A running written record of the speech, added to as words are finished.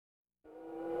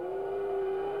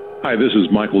Hi, this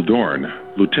is Michael Dorn,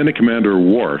 Lieutenant Commander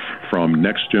Worf from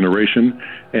Next Generation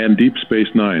and Deep Space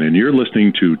Nine, and you're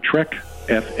listening to Trek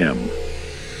FM.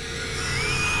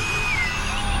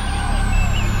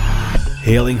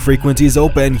 Hailing frequencies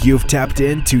open, you've tapped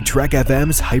into Trek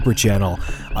FM's Hyper Channel.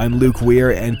 I'm Luke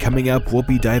Weir, and coming up, we'll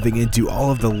be diving into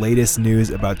all of the latest news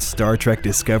about Star Trek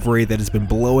Discovery that has been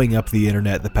blowing up the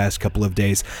internet the past couple of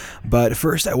days. But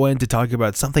first, I wanted to talk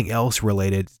about something else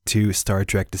related to Star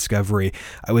Trek Discovery.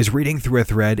 I was reading through a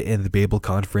thread in the Babel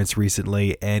conference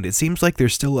recently, and it seems like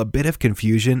there's still a bit of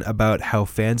confusion about how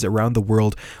fans around the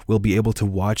world will be able to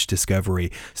watch Discovery.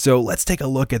 So let's take a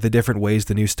look at the different ways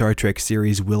the new Star Trek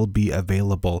series will be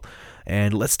available.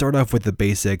 And let's start off with the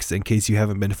basics in case you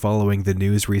haven't been following the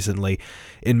news recently.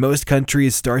 In most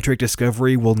countries, Star Trek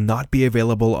Discovery will not be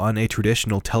available on a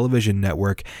traditional television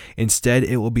network. Instead,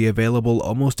 it will be available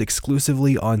almost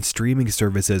exclusively on streaming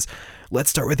services. Let's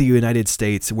start with the United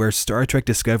States, where Star Trek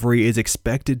Discovery is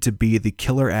expected to be the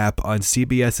killer app on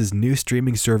CBS's new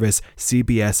streaming service,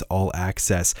 CBS All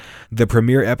Access. The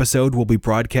premiere episode will be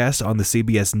broadcast on the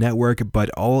CBS network, but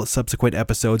all subsequent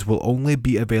episodes will only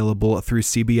be available through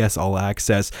CBS All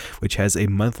Access, which has a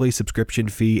monthly subscription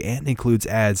fee and includes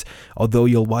ads, although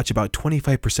you'll watch about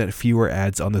 25% fewer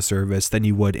ads on the service than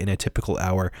you would in a typical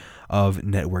hour of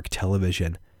network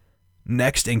television.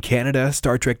 Next, in Canada,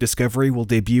 Star Trek Discovery will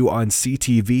debut on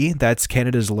CTV, that's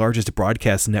Canada's largest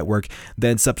broadcast network.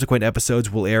 Then subsequent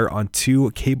episodes will air on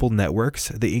 2 cable networks.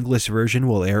 The English version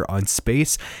will air on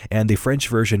Space, and the French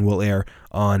version will air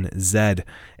on Z.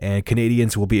 And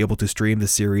Canadians will be able to stream the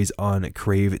series on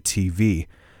Crave TV.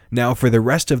 Now, for the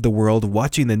rest of the world,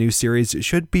 watching the new series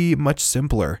should be much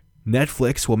simpler.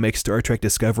 Netflix will make Star Trek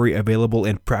Discovery available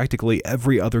in practically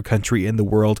every other country in the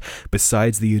world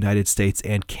besides the United States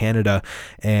and Canada,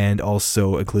 and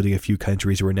also including a few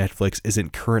countries where Netflix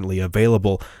isn't currently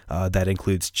available. That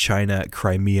includes China,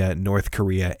 Crimea, North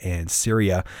Korea, and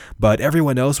Syria. But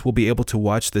everyone else will be able to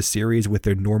watch the series with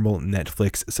their normal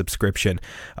Netflix subscription.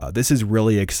 This is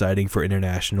really exciting for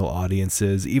international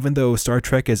audiences. Even though Star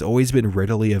Trek has always been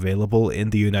readily available in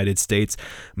the United States,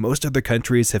 most other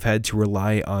countries have had to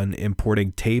rely on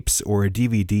importing tapes or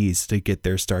DVDs to get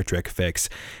their Star Trek fix,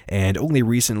 and only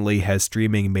recently has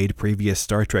streaming made previous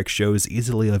Star Trek shows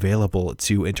easily available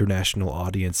to international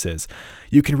audiences.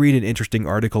 You can read an interesting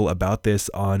article about this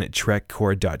on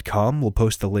trekcore.com. We'll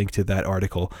post the link to that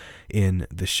article in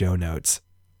the show notes.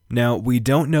 Now, we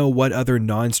don't know what other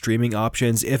non-streaming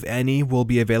options, if any, will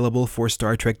be available for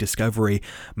Star Trek Discovery.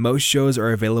 Most shows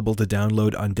are available to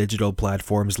download on digital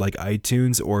platforms like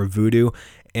iTunes or Vudu,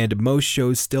 and most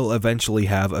shows still eventually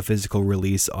have a physical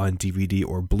release on DVD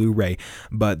or Blu-ray.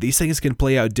 But these things can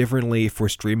play out differently for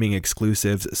streaming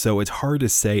exclusives, so it's hard to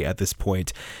say at this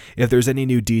point. If there's any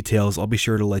new details, I'll be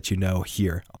sure to let you know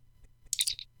here.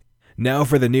 Now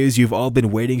for the news you've all been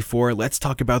waiting for, let's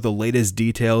talk about the latest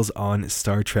details on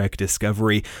Star Trek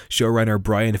Discovery. Showrunner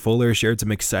Bryan Fuller shared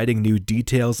some exciting new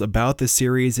details about the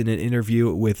series in an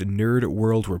interview with Nerd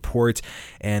World Report,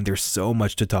 and there's so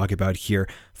much to talk about here.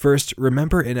 First,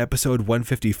 remember in episode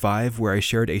 155 where I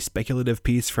shared a speculative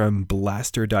piece from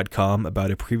Blaster.com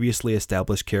about a previously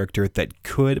established character that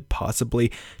could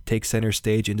possibly take center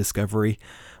stage in Discovery?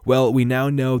 Well, we now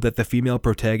know that the female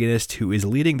protagonist who is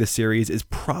leading the series is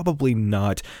probably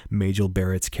not Majel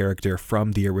Barrett's character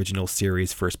from the original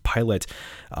series' first pilot.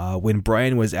 When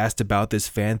Bryan was asked about this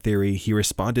fan theory, he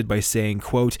responded by saying,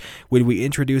 quote, "When we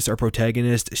introduce our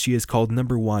protagonist, she is called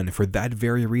Number 1 for that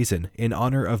very reason, in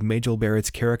honor of Majel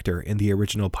Barrett's character in the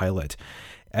original pilot.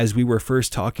 As we were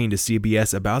first talking to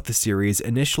CBS about the series,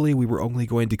 initially we were only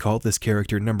going to call this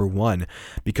character Number 1,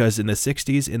 because in the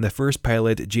 60s, in the first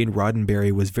pilot, Gene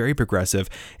Roddenberry was very progressive,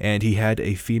 and he had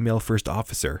a female first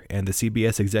officer, and the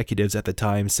CBS executives at the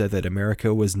time said that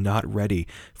America was not ready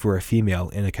for a female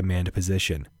in a command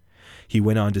position." He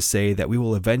went on to say that we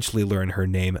will eventually learn her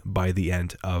name by the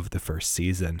end of the first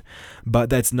season. But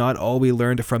that's not all we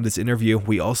learned from this interview.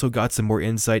 We also got some more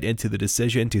insight into the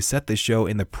decision to set the show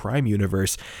in the Prime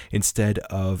universe instead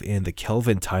of in the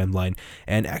Kelvin timeline.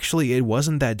 And actually, it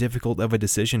wasn't that difficult of a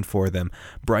decision for them.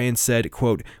 Bryan said,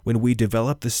 quote, "When we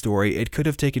developed the story, it could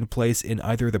have taken place in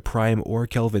either the Prime or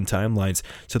Kelvin timelines,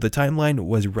 so the timeline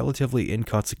was relatively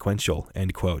inconsequential,"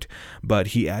 end quote. But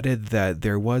he added that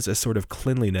there was a sort of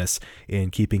cleanliness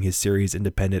in keeping his series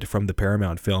independent from the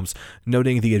Paramount films,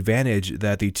 noting the advantage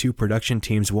that the two production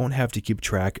teams won't have to keep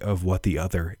track of what the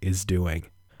other is doing.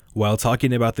 While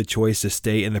talking about the choice to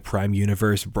stay in the Prime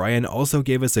universe, Brian also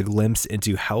gave us a glimpse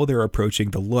into how they're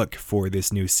approaching the look for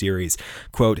this new series.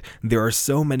 Quote, "There are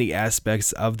so many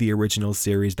aspects of the original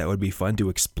series that would be fun to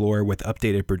explore with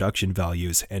updated production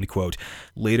values," end quote.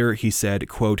 Later, he said,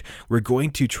 quote, "We're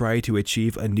going to try to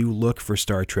achieve a new look for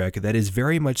Star Trek that is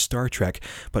very much Star Trek,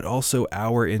 but also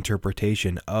our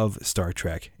interpretation of Star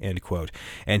Trek," end quote.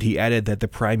 And he added that the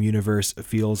Prime universe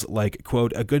feels like,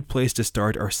 quote, "a good place to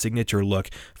start our signature look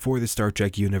for the Star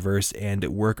Trek universe and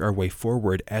work our way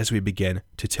forward as we begin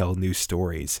to tell new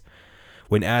stories."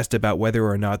 When asked about whether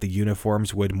or not the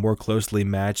uniforms would more closely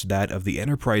match that of the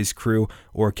Enterprise crew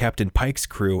or Captain Pike's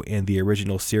crew in the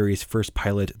original series' first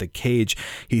pilot, The Cage,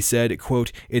 he said,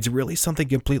 quote, "It's really something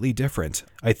completely different.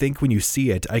 I think when you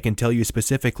see it, I can tell you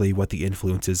specifically what the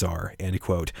influences are," end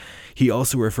quote. He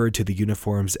also referred to the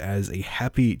uniforms as a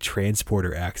happy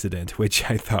transporter accident, which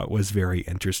I thought was very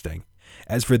interesting.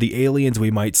 As for the aliens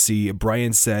we might see,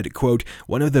 Brian said, quote,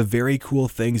 "One of the very cool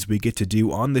things we get to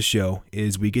do on the show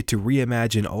is we get to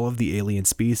reimagine all of the alien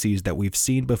species that we've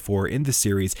seen before in the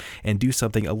series and do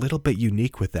something a little bit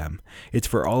unique with them. It's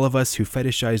for all of us who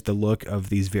fetishize the look of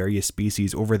these various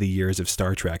species over the years of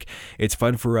Star Trek. It's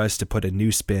fun for us to put a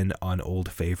new spin on old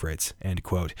favorites," end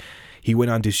quote. He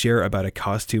went on to share about a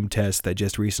costume test that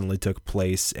just recently took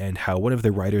place and how one of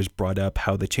the writers brought up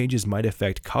how the changes might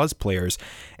affect cosplayers,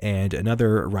 and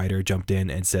another writer jumped in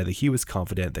and said that he was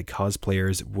confident that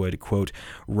cosplayers would, quote,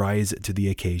 "rise to the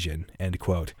occasion," end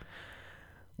quote.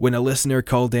 When a listener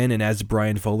called in and asked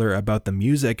Brian Fuller about the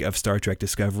music of Star Trek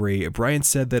Discovery, Brian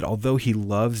said that although he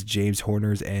loves James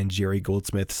Horner's and Jerry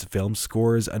Goldsmith's film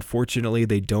scores, unfortunately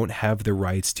they don't have the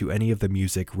rights to any of the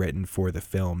music written for the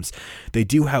films. They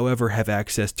do, however, have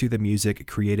access to the music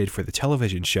created for the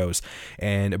television shows,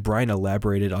 and Brian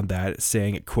elaborated on that,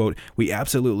 saying, quote, "We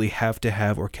absolutely have to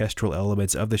have orchestral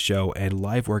elements of the show and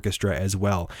live orchestra as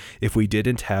well. If we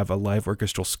didn't have a live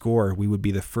orchestral score, we would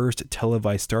be the first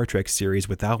televised Star Trek series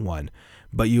without one.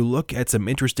 But you look at some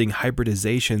interesting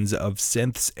hybridizations of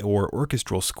synths or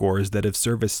orchestral scores that have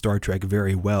serviced Star Trek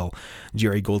very well.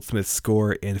 Jerry Goldsmith's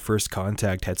score in First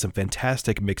Contact had some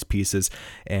fantastic mix pieces,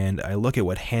 and I look at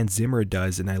what Hans Zimmer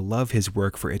does and I love his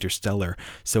work for Interstellar,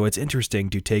 so it's interesting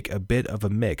to take a bit of a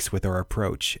mix with our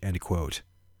approach," end quote.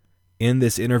 In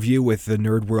this interview with the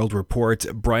Nerd World Report,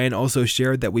 Brian also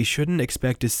shared that we shouldn't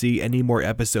expect to see any more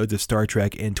episodes of Star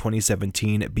Trek in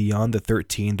 2017 beyond the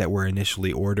 13 that were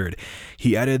initially ordered.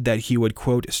 He added that he would,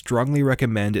 quote, "strongly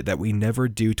recommend that we never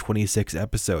do 26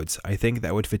 episodes. I think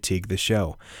that would fatigue the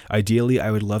show. Ideally, I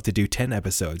would love to do 10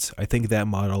 episodes. I think that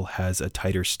model has a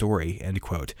tighter story," end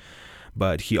quote.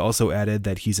 But he also added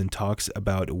that he's in talks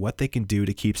about what they can do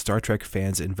to keep Star Trek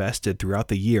fans invested throughout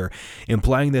the year,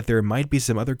 implying that there might be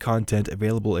some other content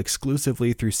available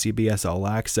exclusively through CBS All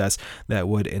Access that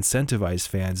would incentivize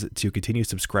fans to continue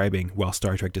subscribing while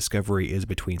Star Trek Discovery is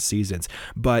between seasons,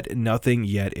 but nothing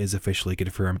yet is officially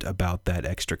confirmed about that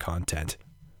extra content.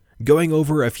 Going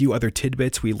over a few other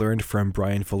tidbits we learned from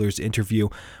Brian Fuller's interview,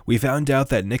 we found out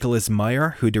that Nicholas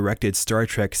Meyer, who directed Star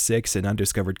Trek VI: An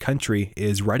Undiscovered Country,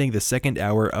 is writing the second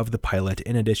hour of the pilot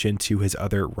in addition to his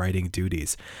other writing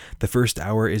duties. The first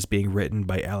hour is being written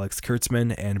by Alex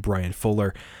Kurtzman and Brian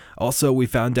Fuller. Also, we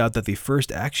found out that the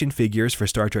first action figures for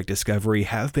Star Trek Discovery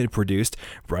have been produced.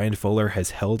 Brian Fuller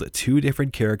has held 2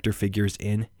 different character figures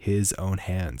in his own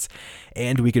hands.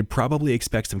 And we could probably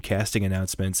expect some casting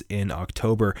announcements in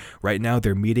October. Right now,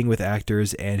 they're meeting with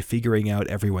actors and figuring out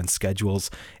everyone's schedules.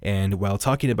 And while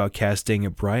talking about casting,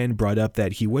 Brian brought up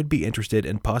that he would be interested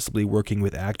in possibly working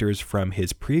with actors from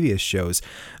his previous shows.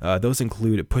 Those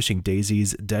include Pushing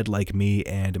Daisies, Dead Like Me,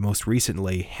 and most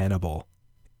recently, Hannibal.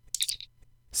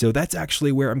 So that's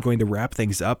actually where I'm going to wrap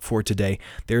things up for today.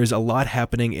 There's a lot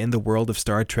happening in the world of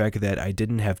Star Trek that I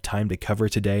didn't have time to cover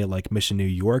today, like Mission New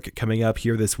York coming up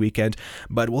here this weekend,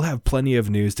 but we'll have plenty of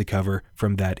news to cover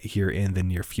from that here in the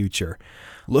near future.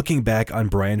 Looking back on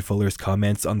Brian Fuller's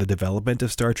comments on the development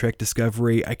of Star Trek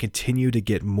Discovery, I continue to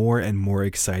get more and more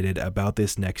excited about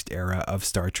this next era of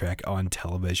Star Trek on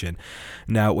television.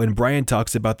 Now, when Brian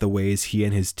talks about the ways he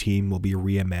and his team will be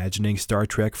reimagining Star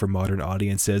Trek for modern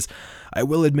audiences, I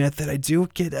will admit that I do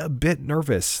get a bit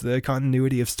nervous. The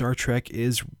continuity of Star Trek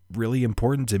is really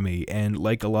important to me, and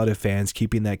like a lot of fans,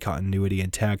 keeping that continuity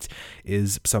intact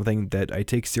is something that I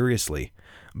take seriously.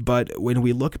 But when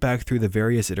we look back through the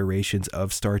various iterations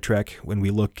of Star Trek, when we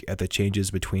look at the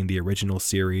changes between the original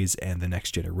series and the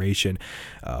Next Generation,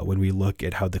 when we look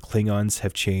at how the Klingons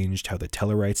have changed, how the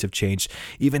Tellarites have changed,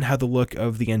 even how the look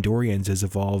of the Andorians has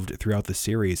evolved throughout the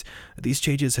series, these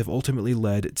changes have ultimately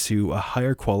led to a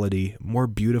higher quality, more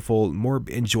beautiful, more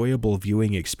enjoyable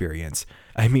viewing experience.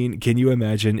 I mean, can you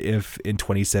imagine if in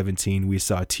 2017 we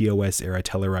saw TOS-era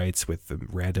Tellarites with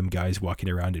random guys walking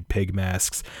around in pig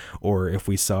masks, or if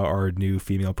we saw our new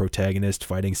female protagonist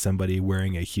fighting somebody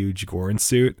wearing a huge Gorn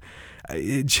suit?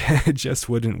 It just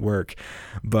wouldn't work.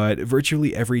 But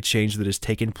virtually every change that has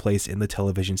taken place in the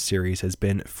television series has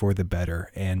been for the better,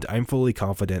 and I'm fully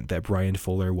confident that Bryan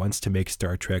Fuller wants to make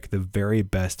Star Trek the very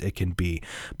best it can be,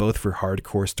 both for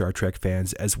hardcore Star Trek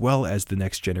fans as well as the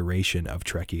next generation of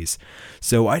Trekkies.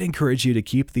 So I'd encourage you to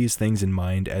keep these things in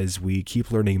mind as we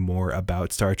keep learning more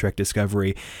about Star Trek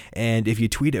Discovery, and if you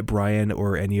tweet at Bryan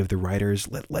or any of the writers,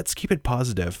 let's keep it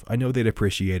positive. I know they'd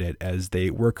appreciate it as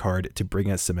they work hard to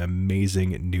bring us some amazing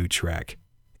new Trek.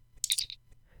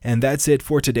 And that's it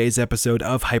for today's episode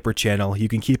of Hyper Channel. You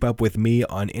can keep up with me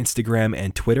on Instagram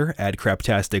and Twitter at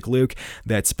CraptasticLuke.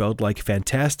 That's spelled like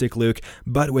Fantastic Luke,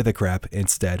 but with a crap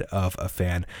instead of a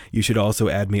fan. You should also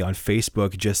add me on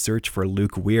Facebook. Just search for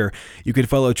Luke Weir. You can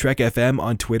follow Trek FM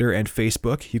on Twitter and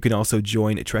Facebook. You can also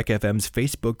join Trek FM's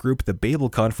Facebook group, the Babel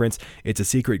Conference. It's a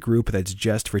secret group that's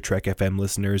just for Trek FM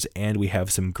listeners, and we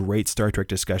have some great Star Trek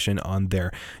discussion on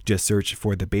there. Just search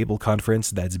for the Babel Conference.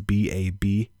 That's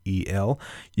BABEL.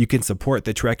 You can support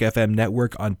the Trek FM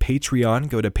network on Patreon.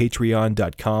 Go to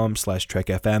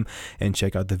patreon.com/TrekFM and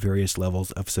check out the various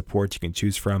levels of support you can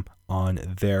choose from on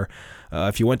there.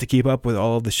 If you want to keep up with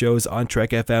all of the shows on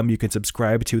Trek FM, you can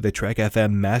subscribe to the Trek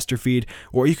FM master feed,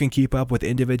 or you can keep up with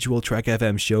individual Trek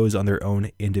FM shows on their own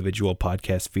individual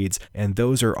podcast feeds, and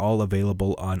those are all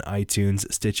available on iTunes,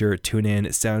 Stitcher, TuneIn,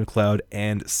 SoundCloud,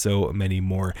 and so many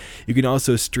more. You can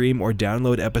also stream or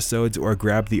download episodes or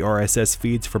grab the RSS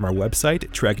feeds from our website,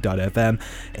 trek.fm,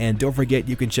 and don't forget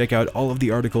you can check out all of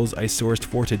the articles I sourced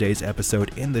for today's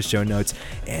episode in the show notes,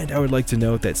 and I would like to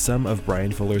note that some of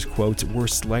Bryan Fuller's quotes were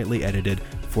slightly edited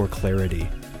for clarity.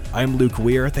 I'm Luke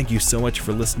Weir. Thank you so much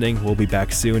for listening. We'll be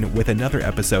back soon with another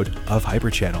episode of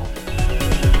Hyper Channel.